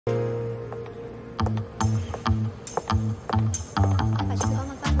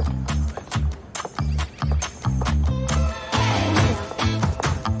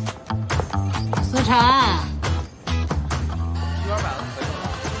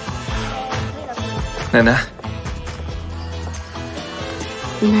奶奶，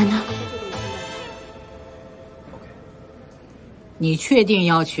奶奶，你确定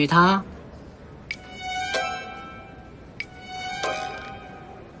要娶她？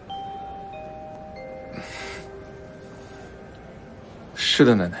是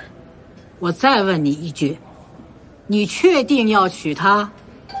的，奶奶。我再问你一句，你确定要娶她？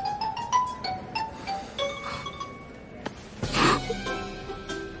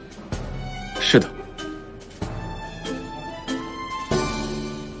是的。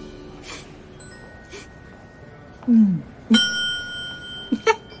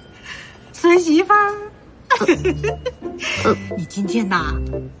孙媳妇儿，你今天呐，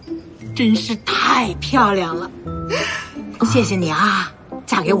真是太漂亮了。谢谢你啊，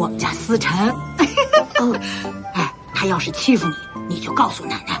嫁给我们家思辰。哎，他要是欺负你，你就告诉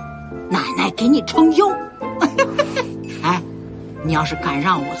奶奶，奶奶给你撑腰。哎，你要是敢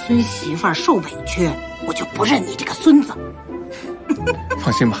让我孙媳妇儿受委屈，我就不认你这个孙子。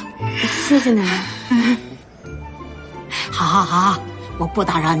放心吧。谢谢奶奶。好好好，我不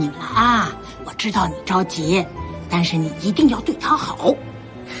打扰你们了啊！我知道你着急，但是你一定要对他好。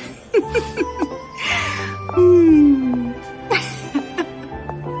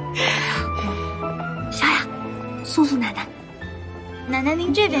小雅，送送奶奶。奶奶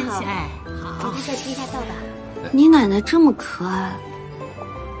您这边请。哎，好，我再听一下道吧。你奶奶这么可爱，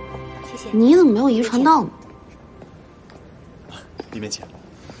谢谢。你怎么没有遗传到呢？里面请。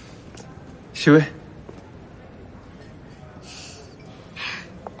熹微，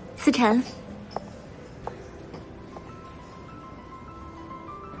思辰，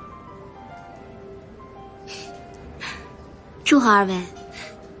祝贺二位。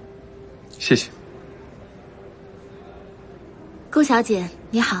谢谢。顾小姐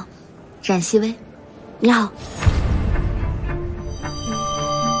你好，冉熹微，你好。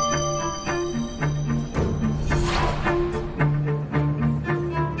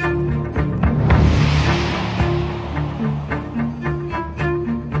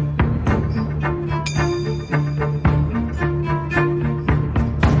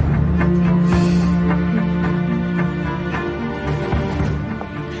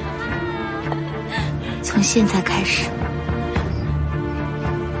从现在开始，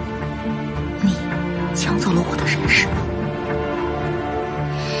你抢走了我的人生。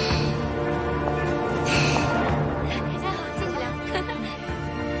大家好，进去聊。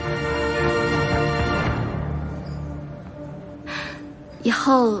以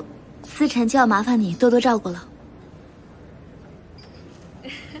后思辰就要麻烦你多多照顾了。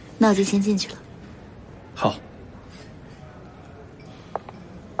那我就先进去了。好。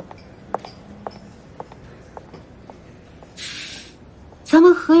咱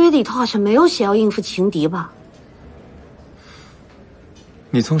们合约里头好像没有写要应付情敌吧？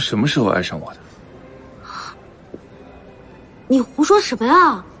你从什么时候爱上我的？你胡说什么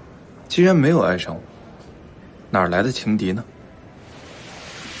呀？既然没有爱上我，哪来的情敌呢？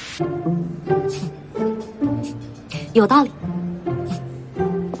有道理。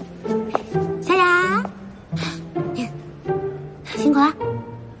小雅，辛苦啦。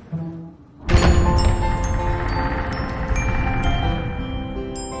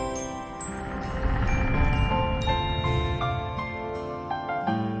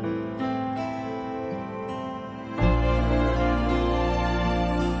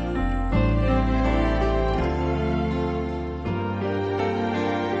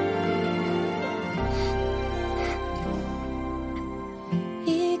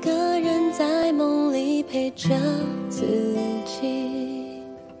陪着自己，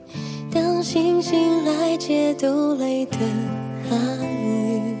当星星来解读泪的暗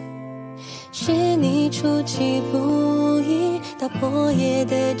语，是你出其不意打破夜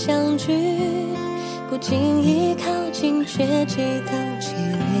的僵局，不经意靠近却激荡起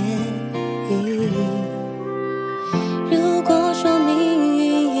涟漪。如果说命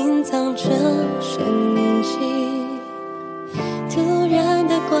运隐藏着神迹，突然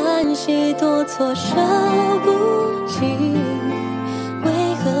的关系多措手不及，为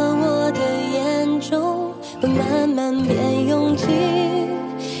何我的眼中会慢慢变拥挤？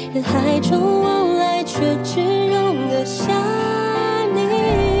人海中往来却只容得下你。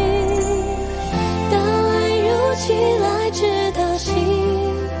当爱如期来至他心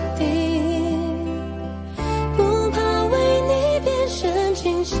底，不怕为你变身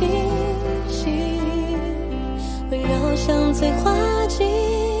进行戏，温柔像催化剂，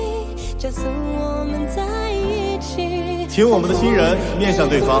加速我们在一起。请我们的新人面向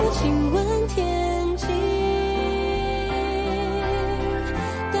对方。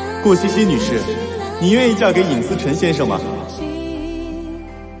顾西西女士，你愿意嫁给尹思辰先生吗？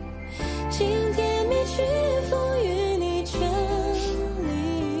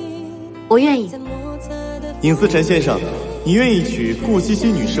我愿意。尹思辰先生，你愿意娶顾西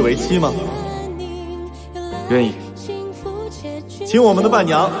西女士为妻吗？愿意。请我们的伴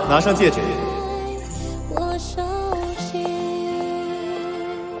娘拿上戒指。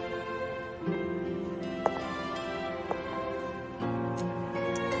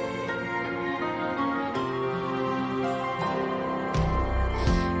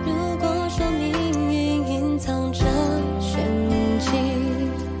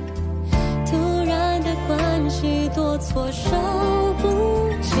措手不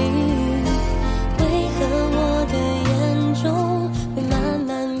及，为何我的眼中会慢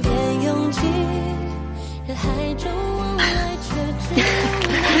慢变拥挤？人海中往来却只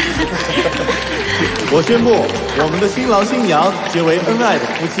我宣布，我们的新郎新娘结为恩爱的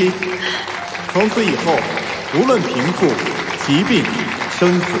夫妻，从此以后，无论贫富、疾病、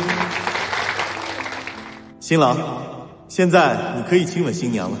生死。新郎，现在你可以亲吻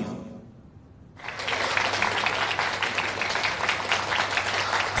新娘了。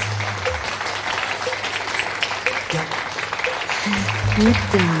你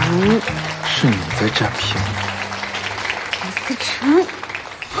等，是你在占便宜。思辰，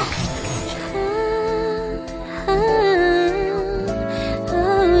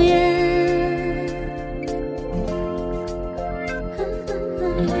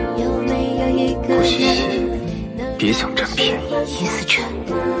顾西西，别想占便宜。尹思辰，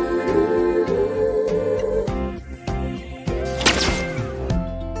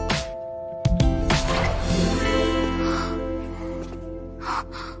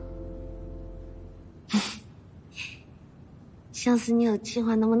下次你有计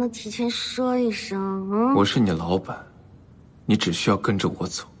划能不能提前说一声？我是你老板，你只需要跟着我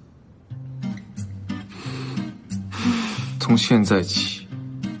走。从现在起，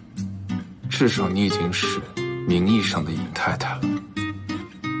至少你已经是名义上的尹太太了。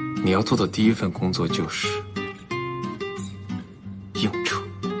你要做的第一份工作就是应酬。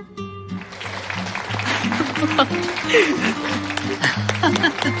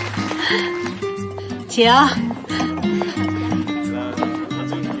请。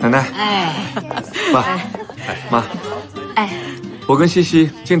奶奶，哎，爸，妈，哎，我跟西西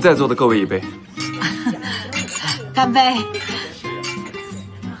敬在座的各位一杯。干杯！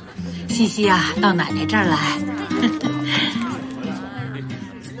西西啊，到奶奶这儿来。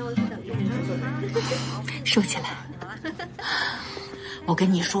收起来。我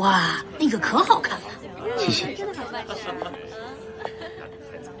跟你说啊，那个可好看了。西西，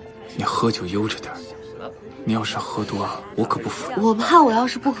你喝酒悠着点，你要是喝多了，我可不服。我怕我要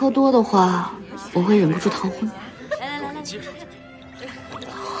是不喝多的话，我会忍不住逃婚。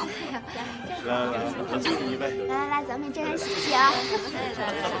来，咱们沾沾喜气啊！